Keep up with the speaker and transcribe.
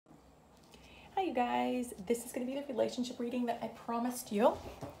you guys, this is going to be the relationship reading that I promised you.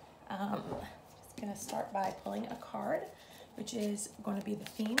 Just going to start by pulling a card, which is going to be the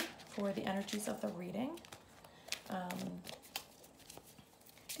theme for the energies of the reading. I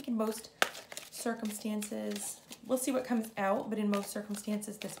think in most circumstances, we'll see what comes out, but in most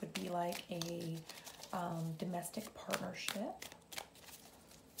circumstances this would be like a domestic partnership,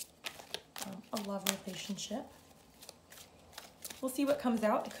 a love relationship. We'll see what comes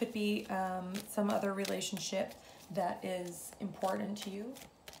out. It could be some other relationship that is important to you.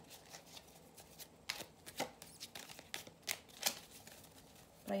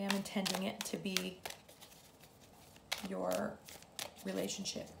 But I am intending it to be your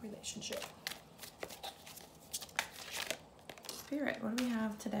relationship. Spirit, what do we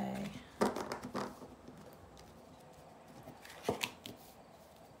have today?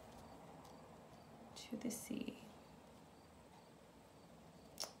 To the sea.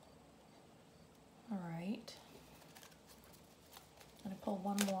 All right. I'm going to pull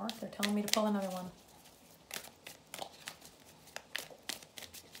one more. They're telling me to pull another one.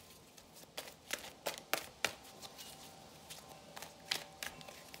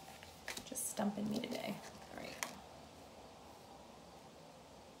 Just stumping me today. All right.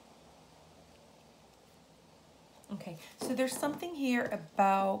 Okay, so there's something here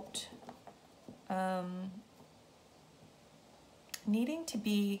about needing to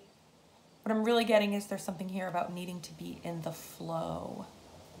be, what I'm really getting is there's something here about needing to be in the flow.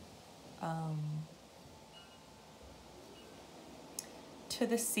 To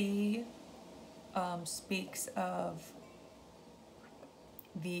the sea speaks of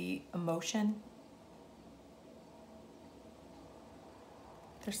the emotion.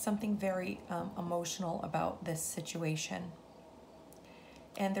 There's something very emotional about this situation.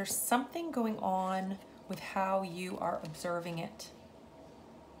 And there's something going on with how you are observing it,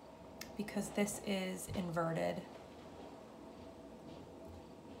 because this is inverted.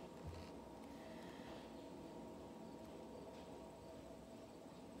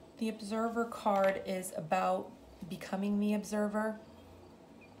 The observer card is about becoming the observer.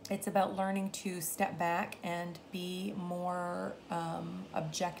 It's about learning to step back and be more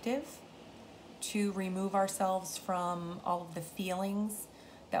objective, to remove ourselves from all of the feelings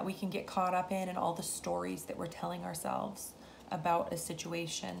that we can get caught up in and all the stories that we're telling ourselves about a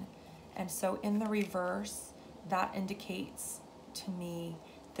situation. And so in the reverse, that indicates to me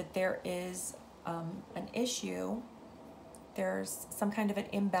that there is an issue. There's some kind of an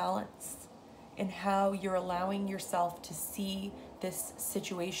imbalance in how you're allowing yourself to see this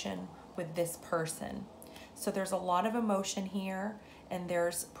situation with this person. So there's a lot of emotion here, and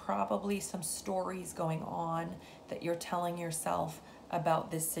there's probably some stories going on that you're telling yourself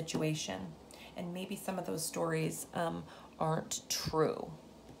about this situation. And maybe some of those stories aren't true.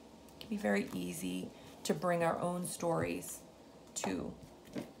 It can be very easy to bring our own stories to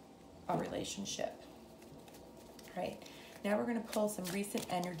a relationship. All right, now we're going to pull some recent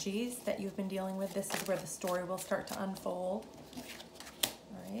energies that you've been dealing with. This is where the story will start to unfold.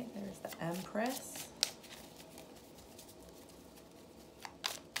 All right, there's the Empress.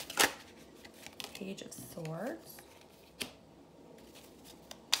 Page of Swords.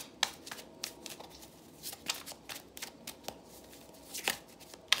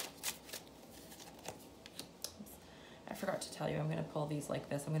 I forgot to tell you, I'm going to pull these like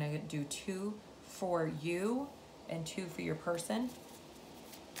this. I'm going to do 2 for you and 2 for your person.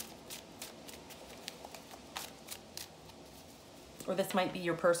 Or this might be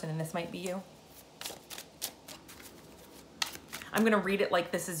your person and this might be you. I'm going to read it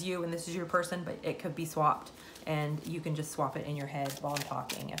like this is you and this is your person, but it could be swapped. And you can just swap it in your head while I'm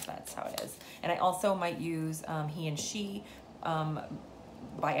talking if that's how it is. And I also might use he and she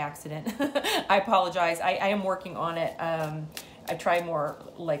by accident. I apologize. I am working on it. I try more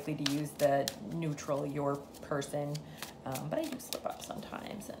likely to use the neutral, your person, but I do slip up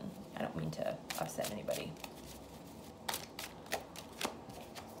sometimes, and I don't mean to upset anybody.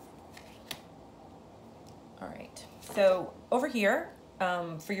 All right, so over here,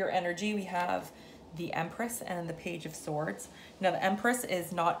 for your energy, we have the Empress and the Page of Swords. Now, the Empress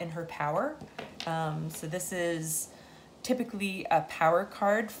is not in her power, so this is typically a power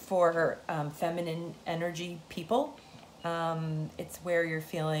card for feminine energy people. It's where you're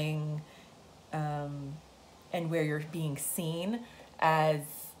feeling and where you're being seen as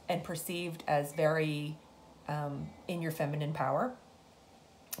and perceived as very in your feminine power,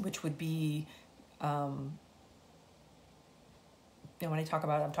 which would be, when I talk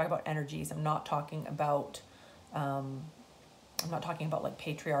about it, I'm talking about energies. I'm not talking about like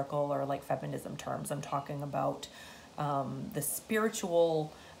patriarchal or like feminism terms. I'm talking about the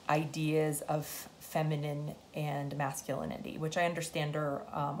spiritual ideas of feminine and masculinity, which I understand are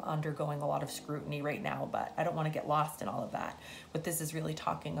undergoing a lot of scrutiny right now, but I don't want to get lost in all of that. What this is really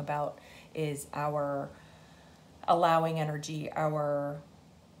talking about is our allowing energy, our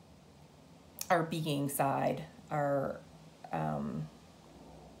being side, our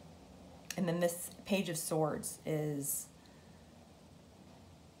and then this Page of Swords is,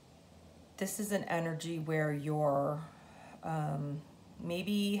 this is an energy where you're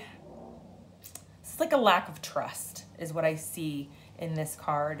maybe, it's like a lack of trust is what I see in this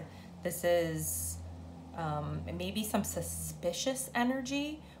card. This is maybe some suspicious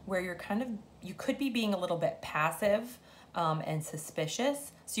energy where you're kind of, you could be being a little bit passive and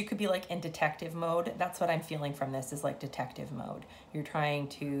suspicious. So you could be like in detective mode. That's what I'm feeling from this, is like detective mode. You're trying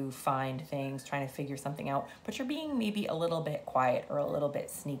to find things, trying to figure something out, but you're being maybe a little bit quiet or a little bit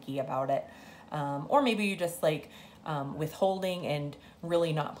sneaky about it. Or maybe you're just like withholding and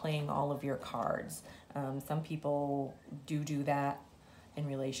really not playing all of your cards. Some people do that in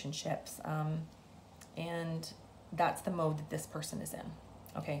relationships. And that's the mode that this person is in.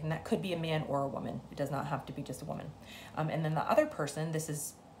 Okay, and that could be a man or a woman. It does not have to be just a woman. And then the other person, this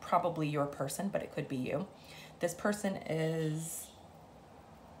is probably your person, but it could be you. This person is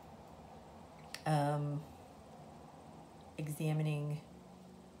examining.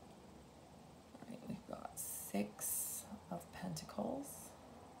 All right, we've got 6 of Pentacles.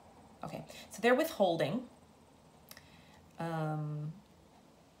 Okay, so they're withholding.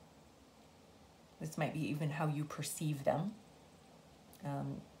 This might be even how you perceive them.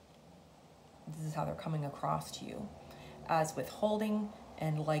 This is how they're coming across to you, as withholding,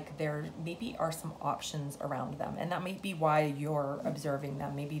 and like there maybe are some options around them, and that might be why you're observing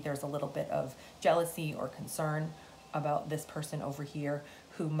them. Maybe there's a little bit of jealousy or concern about this person over here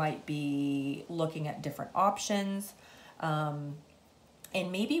who might be looking at different options, and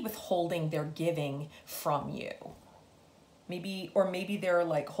maybe withholding their giving from you. Maybe, or maybe they're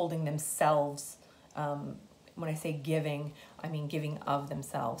like holding themselves. When I say giving, I mean giving of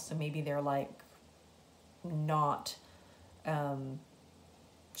themselves. So maybe they're like not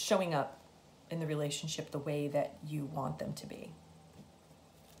showing up in the relationship the way that you want them to be.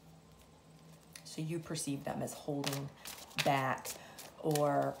 So you perceive them as holding back,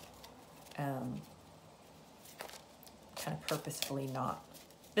 or kind of purposefully not.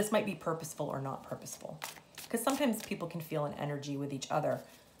 This might be purposeful or not purposeful, because sometimes people can feel an energy with each other.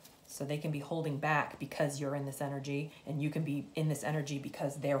 So they can be holding back because you're in this energy, and you can be in this energy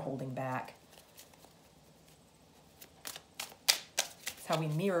because they're holding back. It's how we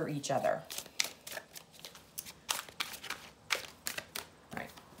mirror each other. Right.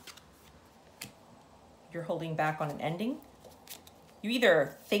 You're holding back on an ending. You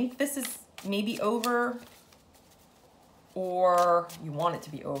either think this is maybe over, or you want it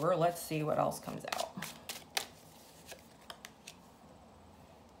to be over. Let's see what else comes out.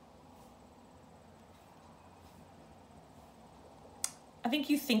 I think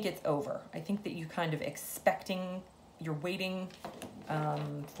you think it's over. I think that you kind of expecting, you're waiting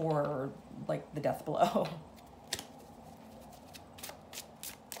for like the death blow.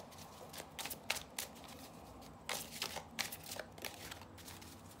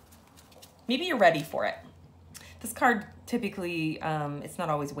 Maybe you're ready for it. This card typically, it's not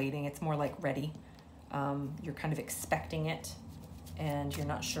always waiting. It's more like ready. You're kind of expecting it, and you're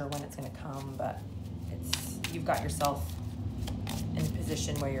not sure when it's going to come, but it's, you've got yourself in a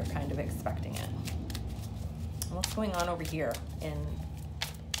position where you're kind of expecting it. And what's going on over here in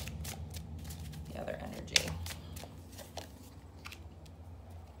the other energy?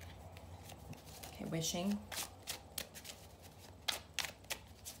 Okay, wishing.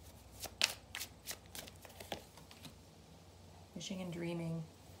 Wishing and dreaming.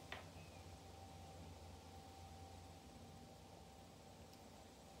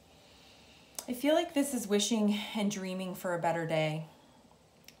 I feel like this is wishing and dreaming for a better day.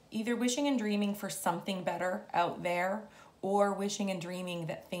 Either wishing and dreaming for something better out there, or wishing and dreaming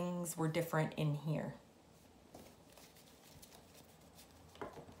that things were different in here.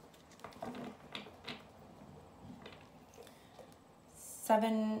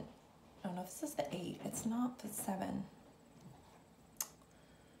 Seven, oh no, this is the 8. It's not the 7.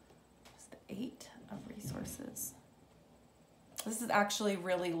 It's the 8 of resources. This is actually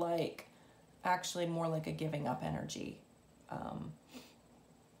really like, actually more like a giving up energy.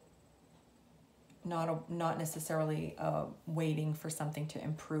 Not necessarily waiting for something to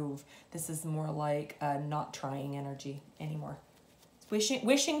improve. This is more like not trying energy anymore. It's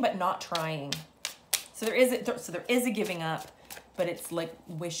wishing but not trying. So there is a giving up, but it's like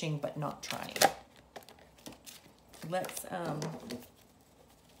wishing but not trying. Let's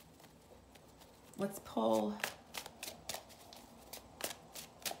let's pull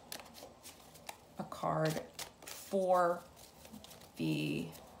a card for the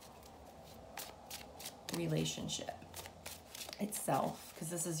relationship itself, because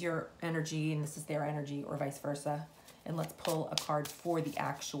this is your energy and this is their energy, or vice versa. And let's pull a card for the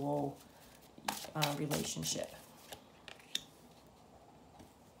actual relationship.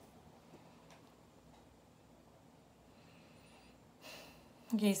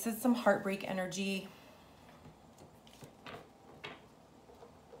 Okay, so it's some heartbreak energy.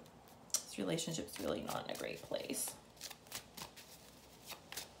 This relationship's really not in a great place.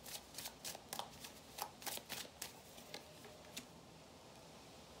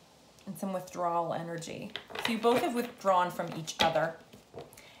 And some withdrawal energy. So you both have withdrawn from each other.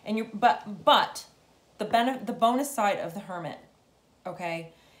 And you but the bonus side of the Hermit,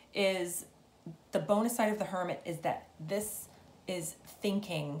 okay, is the bonus side of the Hermit is that this is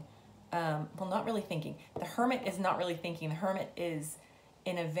thinking, well, not really thinking. The Hermit is not really thinking. The Hermit is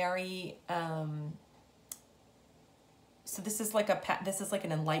in a very, so this is like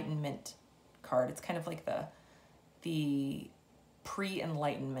an enlightenment card. It's kind of like the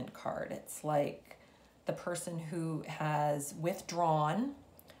pre-enlightenment card. It's like the person who has withdrawn,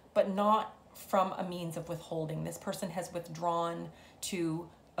 but not from a means of withholding. This person has withdrawn to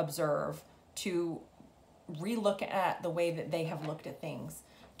observe, to relook at the way that they have looked at things,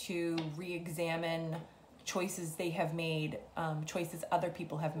 to re-examine choices they have made, choices other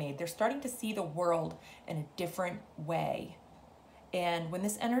people have made. They're starting to see the world in a different way. And when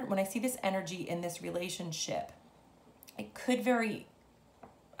I see this energy in this relationship, it could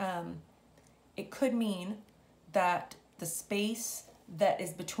mean that the space that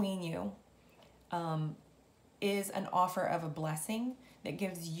is between you is an offer of a blessing that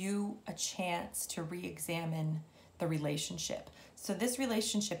gives you a chance to re-examine the relationship. So this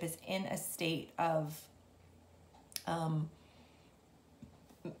relationship is in a state of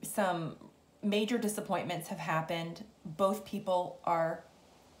some major disappointments have happened. Both people are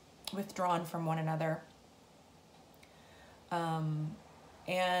withdrawn from one another.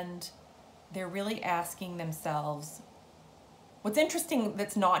 And they're really asking themselves, what's interesting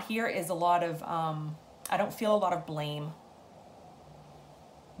that's not here is a lot of, I don't feel a lot of blame.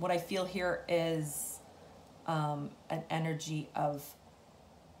 What I feel here is an energy of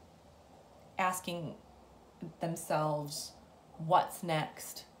asking themselves, what's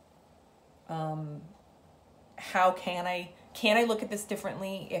next? How can I look at this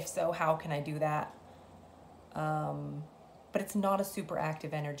differently? If so, how can I do that? But it's not a super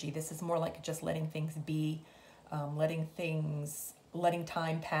active energy. This is more like just letting things be, letting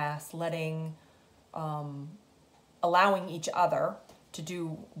time pass, allowing each other to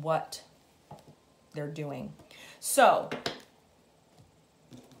do what they're doing. So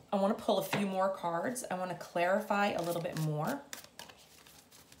I want to pull a few more cards. I want to clarify a little bit more.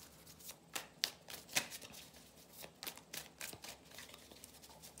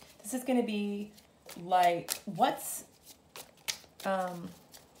 This is going to be like, what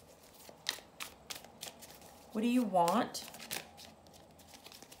do you want?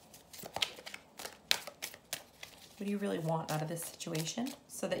 What do you really want out of this situation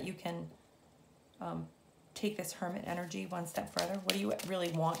so that you can take this Hermit energy one step further? What do you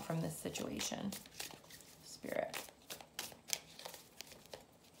really want from this situation, Spirit?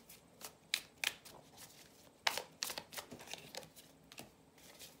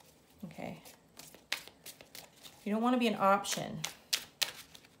 Okay. You don't want to be an option.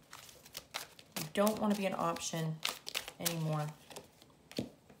 You don't want to be an option anymore.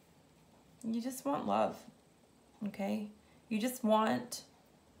 You just want love. Okay? You just want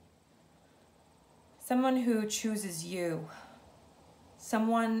someone who chooses you.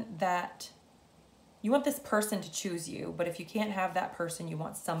 Someone that, you want this person to choose you, but if you can't have that person, you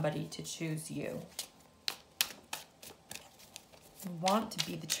want somebody to choose you. You want to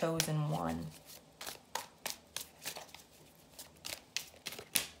be the chosen one.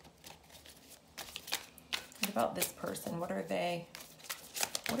 What about this person? What are they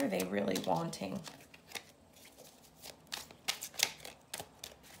really wanting?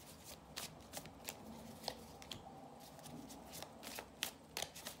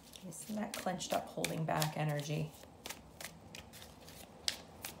 Isn't that clenched up, holding back energy?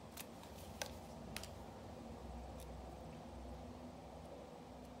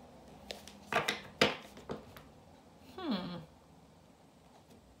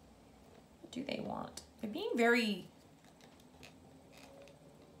 What do they want? They're being very...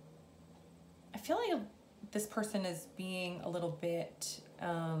 I feel like this person is being a little bit...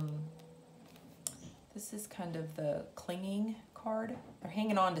 this is kind of the clinging card. They're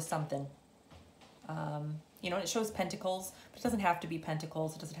hanging on to something. You know, and it shows pentacles, but it doesn't have to be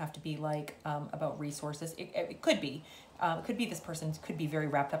pentacles. It doesn't have to be like about resources. It could be. It could be this person could be very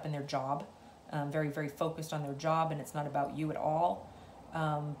wrapped up in their job, very, very focused on their job, and it's not about you at all.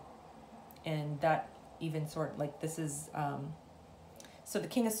 And that even sort like this is, so the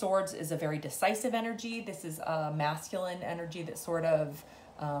King of Swords is a very decisive energy. This is a masculine energy that sort of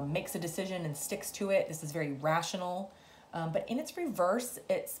makes a decision and sticks to it. This is very rational. But in its reverse,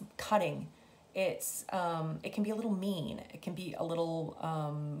 it's cutting. It's it can be a little mean. It can be a little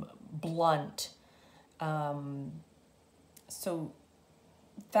blunt. So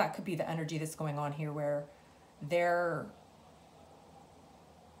that could be the energy that's going on here, where they're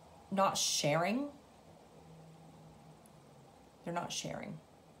not sharing. They're not sharing.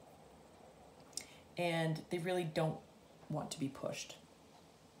 And they really don't want to be pushed.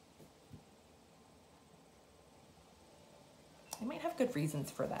 They might have good reasons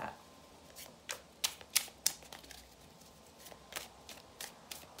for that.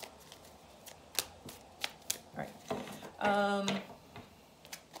 All right. I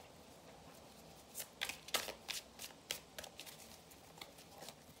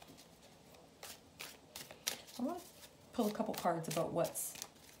want to pull a couple cards about what's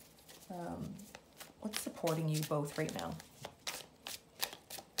supporting you both right now.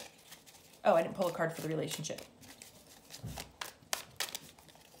 Oh, I didn't pull a card for the relationship.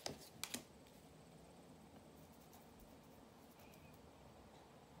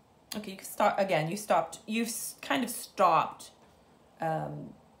 Okay, you can start again. You've kind of stopped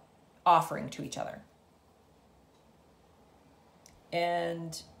offering to each other.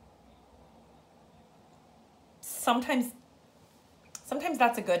 And sometimes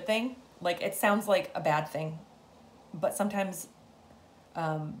that's a good thing. Like, it sounds like a bad thing, but sometimes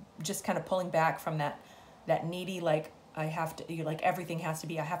just kind of pulling back from that needy, like, I have to, you like, everything has to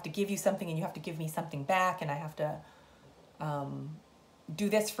be, I have to give you something and you have to give me something back, and I have to do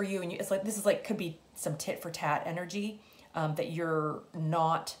this for you. And it's like, this is like, could be some tit for tat energy that you're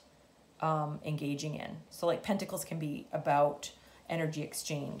not engaging in. So like Pentacles can be about energy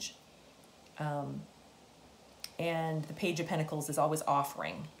exchange. And the Page of Pentacles is always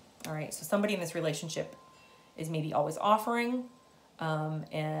offering. All right, so somebody in this relationship is maybe always offering,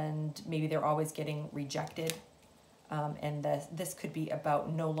 and maybe they're always getting rejected. And this could be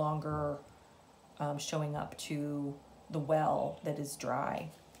about no longer showing up to the well that is dry,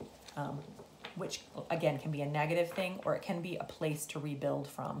 which again can be a negative thing, or it can be a place to rebuild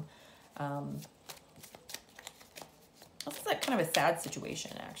from. This is like kind of a sad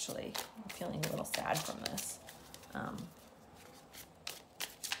situation, actually. I'm feeling a little sad from this.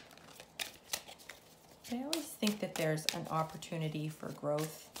 I always think that there's an opportunity for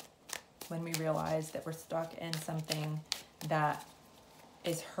growth when we realize that we're stuck in something that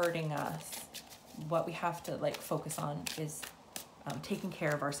is hurting us. What we have to like focus on is taking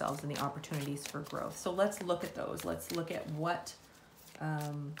care of ourselves and the opportunities for growth. So let's look at those. Let's look at what's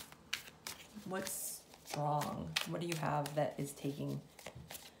wrong. What do you have that is taking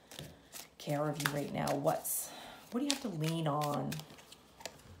care of you right now? What do you have to lean on?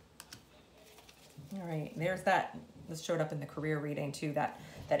 All right, there's that. This showed up in the career reading too, that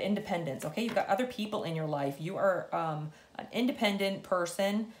independence. Okay, you've got other people in your life. You are an independent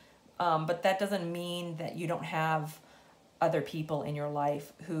person, but that doesn't mean that you don't have other people in your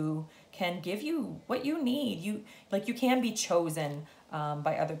life who can give you what you need. You can be chosen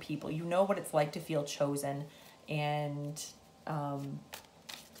by other people. You know what it's like to feel chosen, and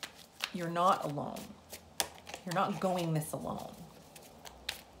you're not alone. You're not going this alone.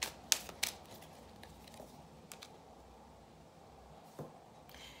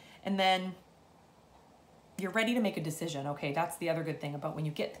 And then you're ready to make a decision. Okay, that's the other good thing about when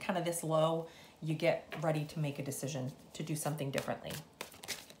you get kind of this low, you get ready to make a decision to do something differently.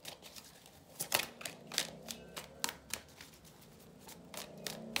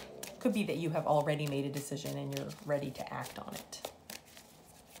 Could be that you have already made a decision and you're ready to act on it.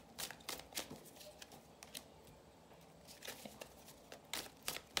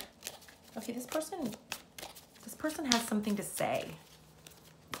 Okay, this person has something to say.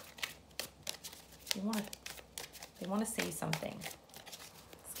 They want to say something.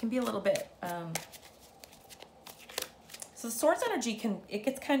 This can be a little bit, so the Swords energy it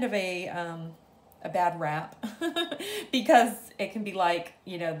gets kind of a bad rap because it can be like,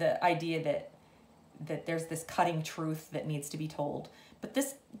 you know, the idea that there's this cutting truth that needs to be told. But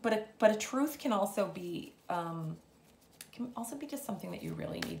a truth can also be just something that you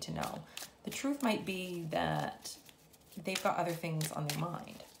really need to know. The truth might be that they've got other things on their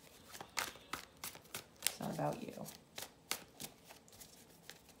mind. It's not about you.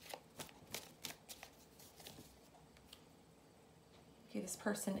 Okay, this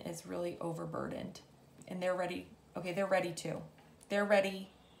person is really overburdened and they're ready. Okay, they're ready to. They're ready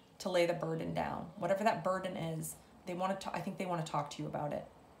to lay the burden down. Whatever that burden is, they want to. I think they want to talk to you about it.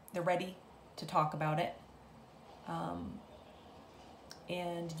 They're ready to talk about it.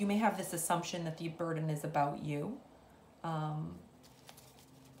 And you may have this assumption that the burden is about you.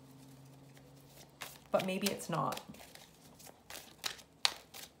 But maybe it's not.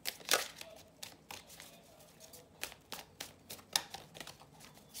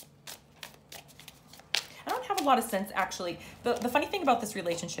 I don't have a lot of sense, actually. The funny thing about this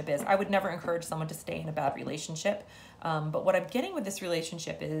relationship is I would never encourage someone to stay in a bad relationship. But what I'm getting with this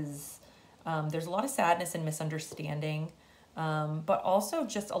relationship is there's a lot of sadness and misunderstanding, but also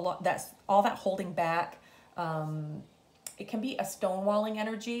just a lot, all that holding back. It can be a stonewalling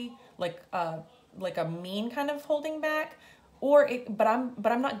energy, like a mean kind of holding back, but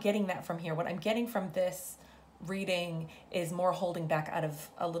I'm not getting that from here. What I'm getting from this reading is more holding back out of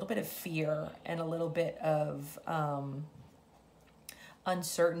a little bit of fear and a little bit of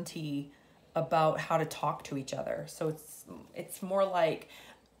uncertainty about how to talk to each other. So it's more like,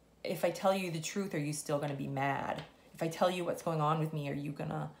 if I tell you the truth, are you still going to be mad? If I tell you what's going on with me, are you going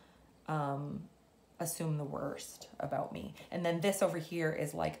to assume the worst about me? And then this over here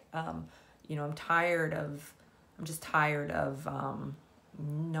is like, I'm just tired of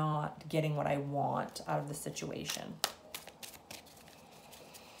not getting what I want out of the situation.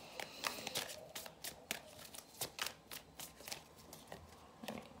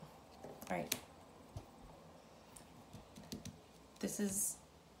 All right. This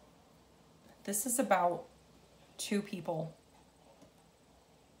is about two people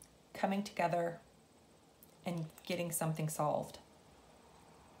coming together and getting something solved.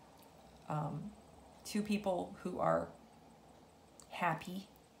 Two people who are happy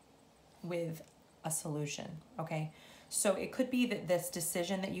with a solution, okay? So it could be that this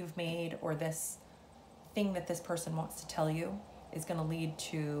decision that you've made or this thing that this person wants to tell you is going to lead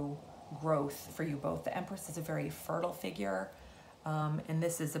to growth for you both. The Empress is a very fertile figure, and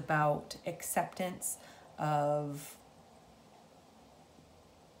this is about acceptance of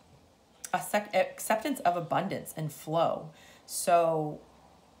abundance and flow. So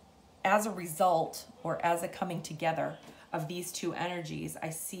as a result, or as a coming together of these two energies,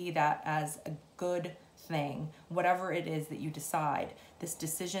 I see that as a good thing. Whatever it is that you decide, this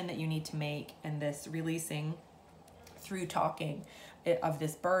decision that you need to make and this releasing through talking of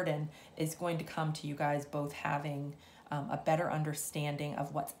this burden is going to come to you guys both having a better understanding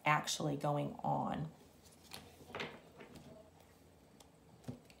of what's actually going on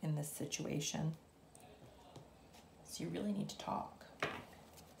in this situation. So you really need to talk.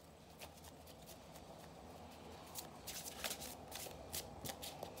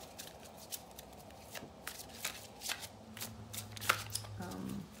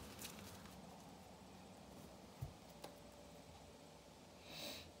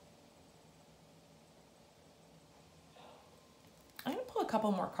 I'm going to pull a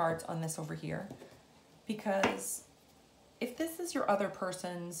couple more cards on this over here, because if this is your other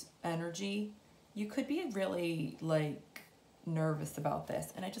person's energy, you could be really like nervous about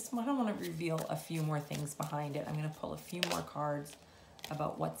this. And I don't want to reveal a few more things behind it. I'm going to pull a few more cards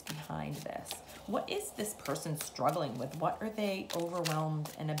about what's behind this. What is this person struggling with? What are they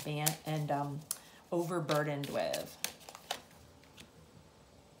overwhelmed and overburdened with?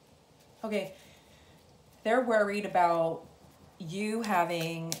 Okay, they're worried about you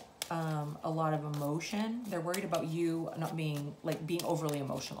having a lot of emotion. They're worried about you not being overly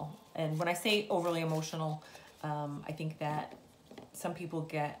emotional. And when I say overly emotional, I think that some people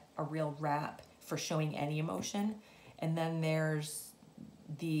get a real rap for showing any emotion. And then there's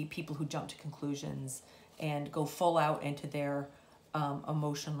the people who jump to conclusions and go full out into their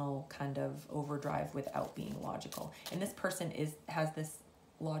emotional kind of overdrive without being logical. And this person has this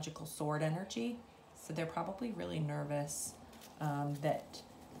logical sword energy. So they're probably really nervous that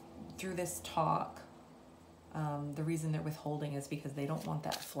through this talk, the reason they're withholding is because they don't want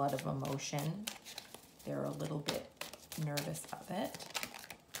that flood of emotion. They're a little bit nervous of it.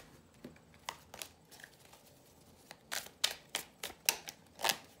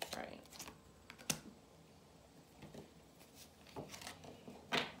 Right.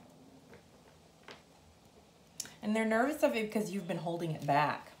 And they're nervous of it because you've been holding it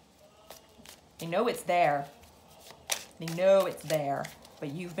back. They know it's there. They know it's there, but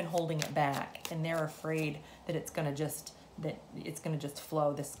you've been holding it back, and they're afraid that it's gonna just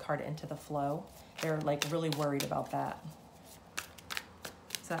flow, this card into the flow. They're like really worried about that.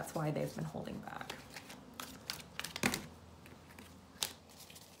 So that's why they've been holding back.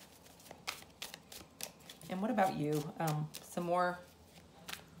 And what about you? Some more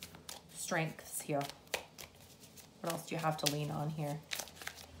strengths here. What else do you have to lean on here?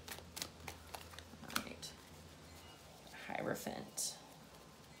 All right. Hierophant.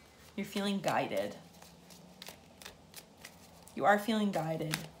 You're feeling guided. You are feeling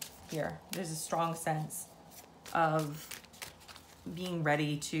guided here. There's a strong sense of being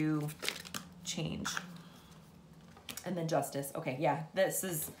ready to change. And then Justice. Okay, yeah, this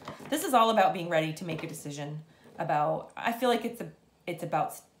is all about being ready to make a decision about, I feel like it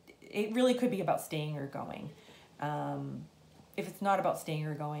really could be about staying or going. If it's not about staying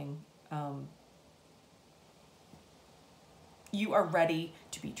or going, you are ready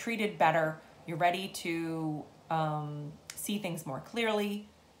to be treated better. You're ready to see things more clearly.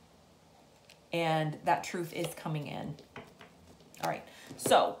 And that truth is coming in. All right,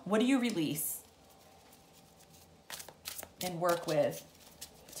 so what do you release and work with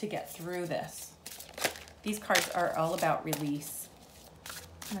to get through this? These cards are all about release.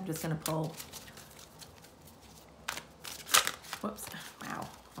 And I'm just gonna pull. Whoops, wow,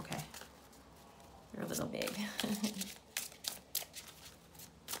 okay. They're a little big. All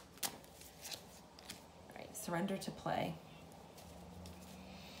right, surrender to play.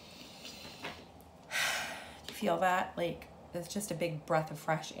 Do you feel that? Like, it's just a big breath of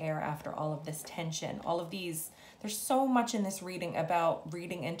fresh air after all of this tension. All of these, there's so much in this reading about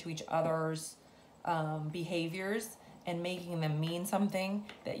reading into each other's behaviors and making them mean something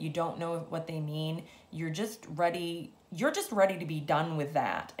that you don't know what they mean. You're just ready to be done with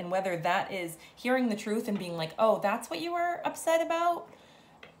that. And whether that is hearing the truth and being like, oh, that's what you were upset about?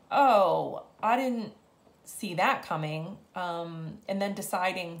 Oh, I didn't see that coming. And then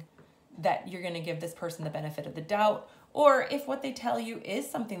deciding that you're going to give this person the benefit of the doubt, or if what they tell you is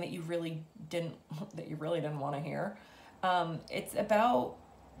something that you really didn't want to hear. It's about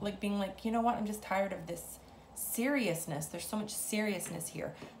like being like, you know what, I'm just tired of this seriousness. There's so much seriousness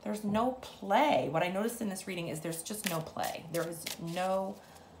here. There's no play. What I noticed in this reading is there's just no play. There is no,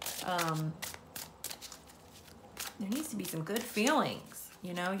 there needs to be some good feelings.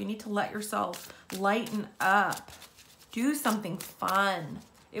 You know, you need to let yourself lighten up. Do something fun.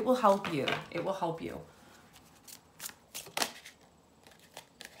 It will help you. It will help you.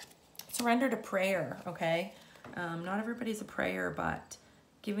 Surrender to prayer, okay? Not everybody's a prayer, but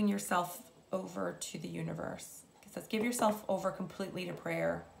giving yourself over to the universe. It says, give yourself over completely to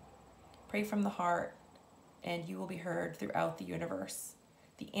prayer. Pray from the heart, and you will be heard throughout the universe.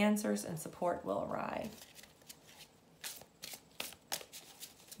 The answers and support will arrive.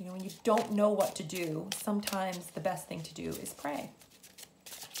 You know, when you don't know what to do, sometimes the best thing to do is pray.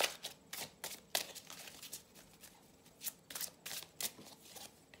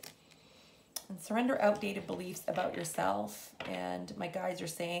 And surrender outdated beliefs about yourself, and my guides are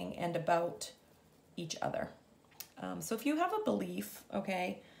saying, and about each other. So if you have a belief,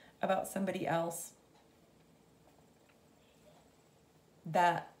 okay, about somebody else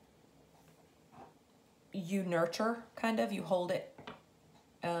that you nurture, kind of, you hold it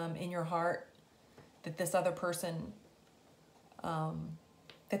in your heart, that this other person,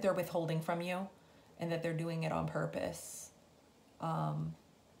 that they're withholding from you and that they're doing it on purpose.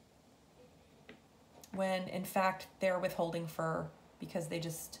 When in fact they're withholding because they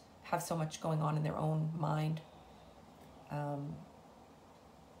just have so much going on in their own mind. And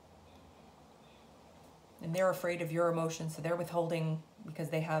they're afraid of your emotions, so they're withholding because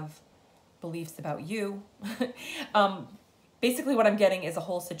they have beliefs about you. Basically what I'm getting is a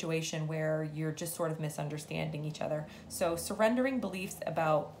whole situation where you're just sort of misunderstanding each other. So surrendering beliefs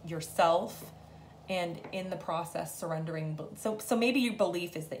about yourself, and in the process surrendering. So maybe your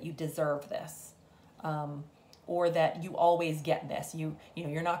belief is that you deserve this, or that you always get this. You know,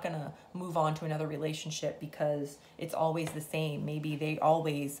 you're not going to move on to another relationship because it's always the same. Maybe they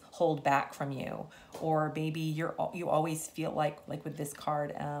always hold back from you, or maybe you always feel like with this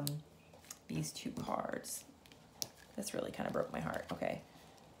card, these two cards. This really kind of broke my heart. Okay.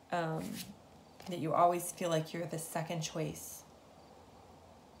 That you always feel like you're the second choice,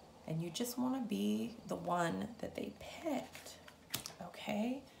 and you just want to be the one that they picked.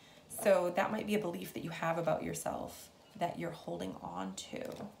 Okay. So that might be a belief that you have about yourself that you're holding on to.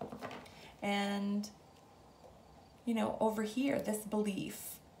 And, you know, over here, this is a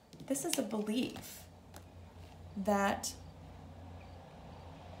belief that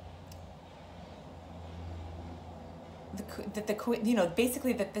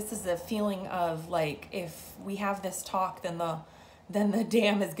basically that this is a feeling of like, if we have this talk, then the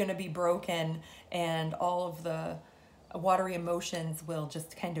dam is going to be broken, and all of the watery emotions will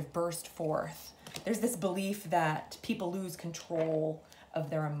just kind of burst forth. There's this belief that people lose control of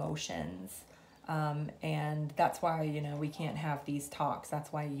their emotions. And that's why, you know, we can't have these talks.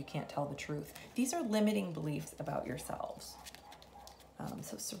 That's why you can't tell the truth. These are limiting beliefs about yourselves.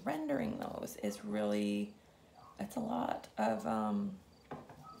 So surrendering those is really, it's a lot of, oh,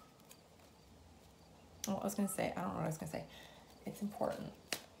 I was going to say, I don't know what I was going to say. It's important.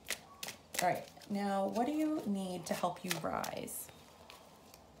 All right. Now, what do you need to help you rise?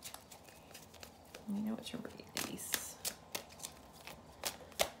 You know what, your release.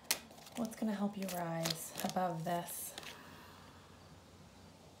 What's going to help you rise above this?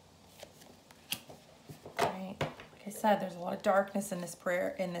 All right. Like I said, there's a lot of darkness in this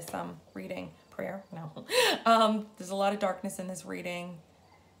prayer, in this reading. Prayer? No. There's a lot of darkness in this reading.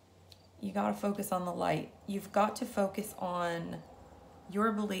 You got to focus on the light. You've got to focus on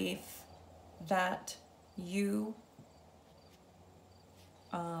your belief that you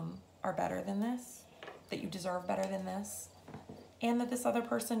are better than this, that you deserve better than this, and that this other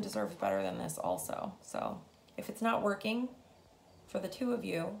person deserves better than this also. So if it's not working for the two of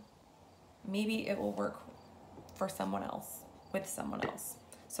you, maybe it will work for someone else, with someone else.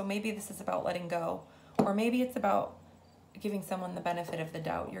 So maybe this is about letting go, or maybe it's about giving someone the benefit of the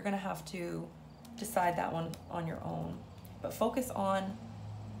doubt. You're going to have to decide that one on your own. But focus on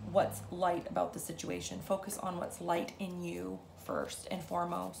what's light about the situation. Focus on what's light in you first and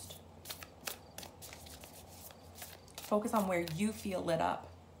foremost. Focus on where you feel lit up.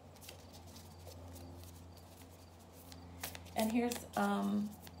 And here's one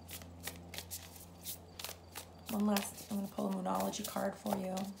last, I'm going to pull a Moonology card for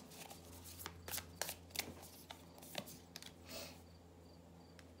you.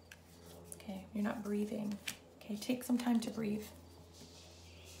 Okay, you're not breathing. Okay, take some time to breathe.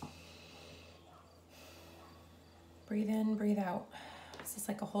 Breathe in, breathe out. This is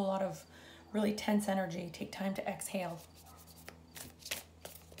like a whole lot of really tense energy. Take time to exhale,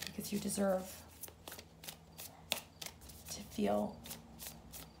 because you deserve to feel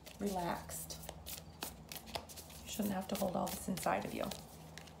relaxed. You shouldn't have to hold all this inside of you.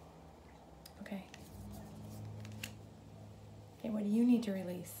 Okay. Okay, what do you need to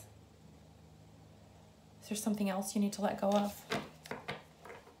release? Is there something else you need to let go of?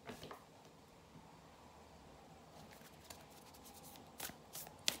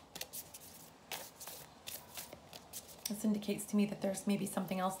 This indicates to me that there's maybe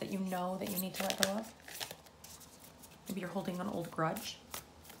something else that you know that you need to let go of. Maybe you're holding an old grudge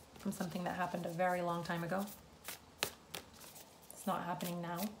from something that happened a very long time ago. It's not happening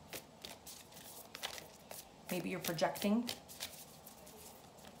now. Maybe you're projecting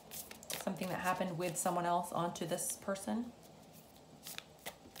something that happened with someone else onto this person.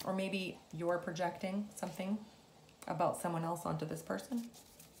 Or maybe you're projecting something about someone else onto this person.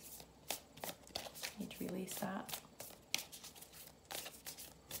 You need to release that.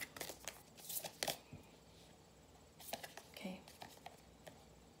 Okay.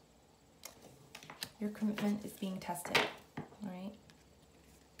 Your commitment is being tested, all right?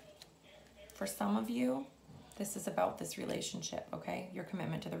 For some of you, this is about this relationship, okay? Your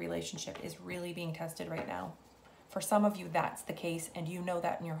commitment to the relationship is really being tested right now. For some of you, that's the case, and you know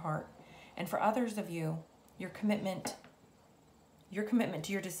that in your heart. And for others of you, your commitment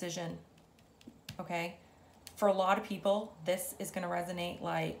to your decision, okay? For a lot of people, this is going to resonate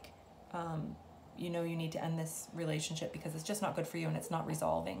like, you know, you need to end this relationship because it's just not good for you and it's not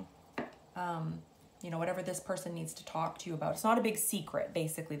resolving. You know, whatever this person needs to talk to you about. It's not a big secret,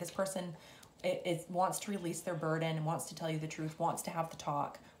 basically. This person wants to release their burden and wants to tell you the truth, wants to have the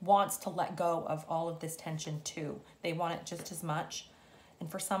talk, wants to let go of all of this tension too. They want it just as much.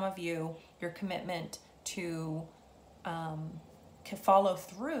 And for some of you, your commitment to follow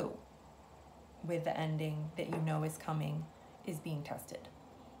through with the ending that you know is coming is being tested.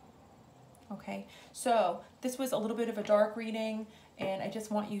 Okay, so this was a little bit of a dark reading, and I just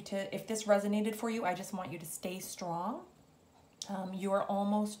want you to, if this resonated for you, I just want you to stay strong. You are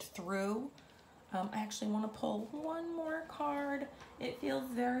almost through. I actually want to pull one more card. It feels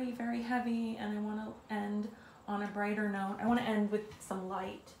very, very heavy, and I want to end on a brighter note. I want to end with some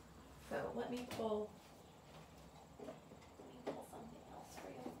light. So let me pull something else for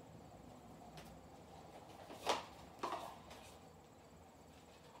you.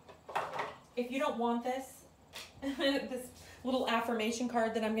 If you don't want this, this little affirmation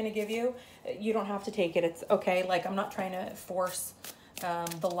card that I'm going to give you, you don't have to take it. It's okay. Like, I'm not trying to force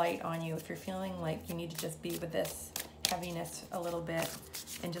the light on you. If you're feeling like you need to just be with this heaviness a little bit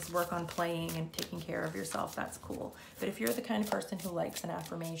and just work on playing and taking care of yourself, that's cool. But if you're the kind of person who likes an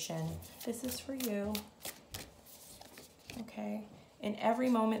affirmation, this is for you. Okay. In every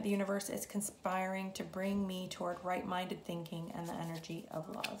moment, the universe is conspiring to bring me toward right-minded thinking and the energy of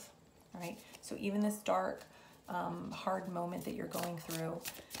love. all right? So even this dark, hard moment that you're going through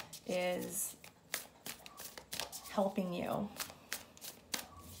is helping you.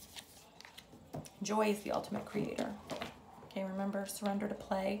 Joy is the ultimate creator. Okay, remember, surrender to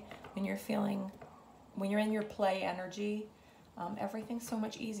play. When you're in your play energy, everything's so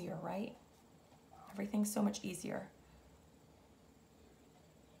much easier, right? Everything's so much easier.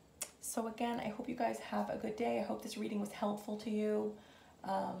 So again, I hope you guys have a good day. I hope this reading was helpful to you.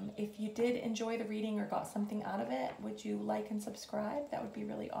 If you did enjoy the reading or got something out of it, would you like and subscribe? That would be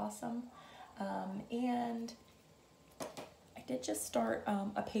really awesome. And I did just start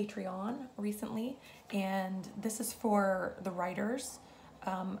a Patreon recently, and this is for the writers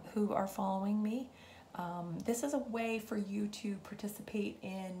who are following me. This is a way for you to participate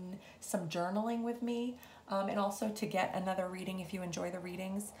in some journaling with me, and also to get another reading if you enjoy the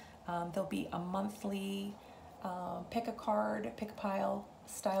readings. There'll be a monthly pick a card, pick a pile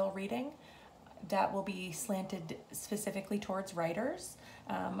style reading that will be slanted specifically towards writers,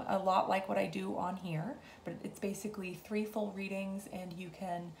 a lot like what I do on here, but it's basically 3 full readings, and you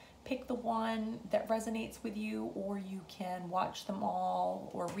can pick the one that resonates with you, or you can watch them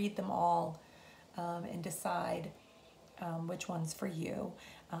all or read them all and decide which one's for you.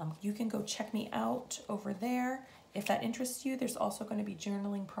 You can go check me out over there if that interests you. There's also going to be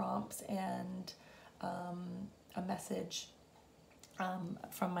journaling prompts and a message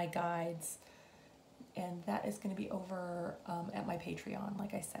from my guides, and that is going to be over at my Patreon,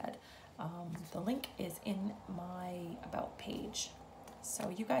 like I said. The link is in my About page. So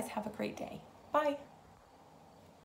you guys have a great day. Bye.